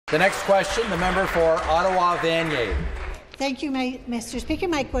The next question, the member for Ottawa-Vanier. Thank you, Mr. Speaker.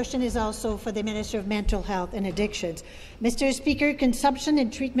 My question is also for the Minister of Mental Health and Addictions. Mr. Speaker, consumption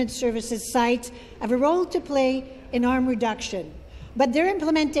and treatment services sites have a role to play in harm reduction, but their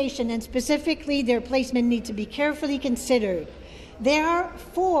implementation and specifically their placement need to be carefully considered. There are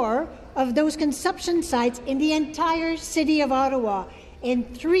 4 of those consumption sites in the entire city of Ottawa,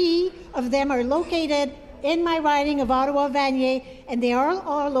 and 3 of them are located in my riding of Ottawa-Vanier, and they are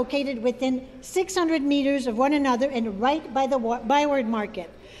all located within 600 meters of one another and right by the Byward Market.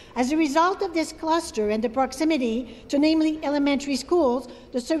 As a result of this cluster and the proximity to namely elementary schools,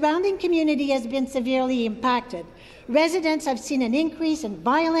 the surrounding community has been severely impacted. Residents have seen an increase in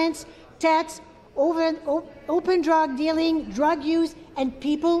violence, thefts, open drug dealing, drug use, and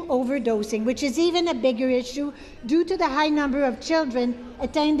people overdosing, which is even a bigger issue due to the high number of children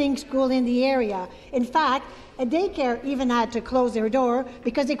attending school in the area. In fact, a daycare even had to close their door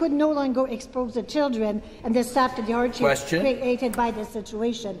because they could no longer expose the children and the staff to the hardships created by the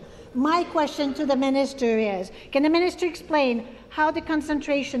situation. My question to the minister is, can the minister explain how the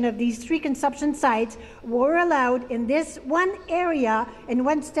concentration of these 3 consumption sites were allowed in this one area and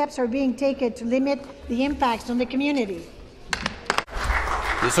what steps are being taken to limit the impacts on the community?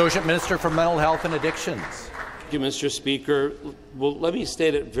 The Associate Minister for Mental Health and Addictions. Thank you, Mr. Speaker. Well, let me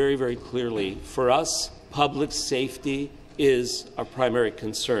state it very, very clearly. For us, public safety is our primary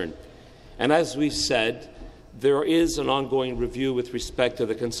concern. And as we've said, there is an ongoing review with respect to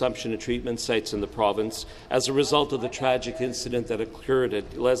the consumption and treatment sites in the province as a result of the tragic incident that occurred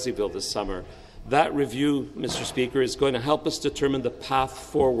at Leslieville this summer. That review, Mr. Speaker, is going to help us determine the path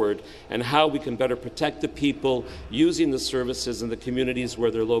forward and how we can better protect the people using the services in the communities where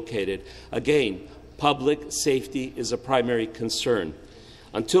they're located. Again, public safety is a primary concern.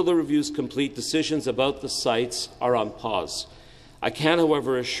 Until the review is complete, decisions about the sites are on pause. I can,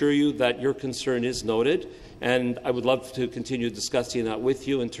 however, assure you that your concern is noted, and I would love to continue discussing that with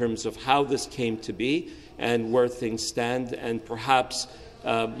you in terms of how this came to be and where things stand, and perhaps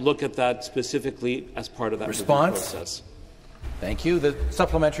look at that specifically as part of that review process. Thank you. The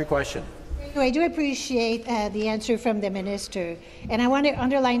supplementary question. I do appreciate the answer from the minister, and I want to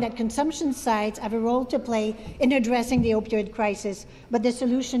underline that consumption sites have a role to play in addressing the opioid crisis, but the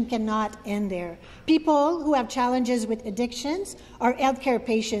solution cannot end there. People who have challenges with addictions are healthcare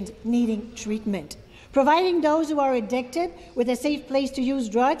patients needing treatment. Providing those who are addicted with a safe place to use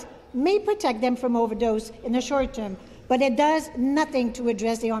drugs may protect them from overdose in the short term, but it does nothing to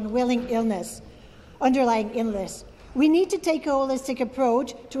address the underlying illness. We need to take a holistic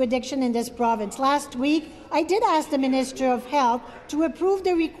approach to addiction in this province. Last week, I did ask the Minister of Health to approve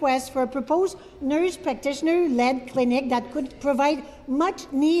the request for a proposed nurse practitioner-led clinic that could provide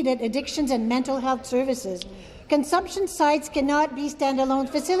much-needed addictions and mental health services. Consumption sites cannot be standalone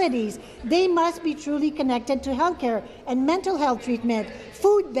facilities. They must be truly connected to healthcare and mental health treatment,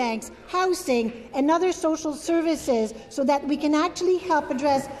 food banks, housing, and other social services so that we can actually help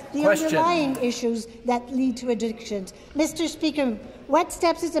address the underlying issues that lead to addictions. Mr. Speaker, what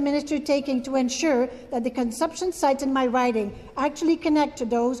steps is the minister taking to ensure that the consumption sites in my riding actually connect to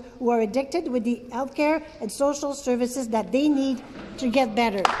those who are addicted with the healthcare and social services that they need to get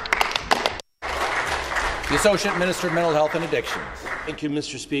better? The Associate Minister of Mental Health and Addictions. Thank you,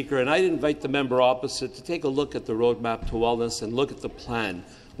 Mr. Speaker. And I'd invite the member opposite to take a look at the roadmap to wellness and look at the plan.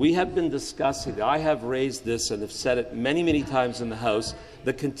 We have been discussing, I have raised this and have said it many, many times in the House,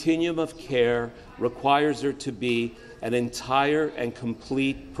 the continuum of care requires there to be an entire and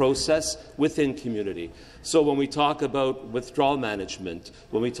complete process within community. So when we talk about withdrawal management,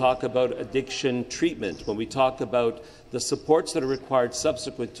 when we talk about addiction treatment, when we talk about the supports that are required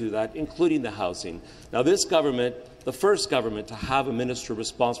subsequent to that, including the housing. Now, this government, the first government to have a minister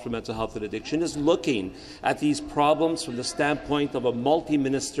responsible for mental health and addiction, is looking at these problems from the standpoint of a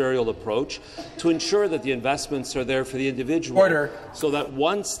multi-ministerial approach to ensure that the investments are there for the individual, so that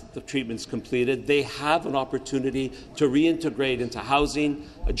once the treatment's completed, they have an opportunity to reintegrate into housing,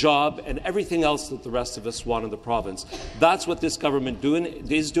 a job, and everything else that the rest of us want in the province. That's what this government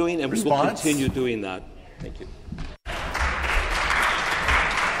is doing, and we will continue doing that. Thank you.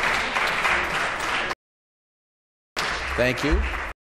 Thank you.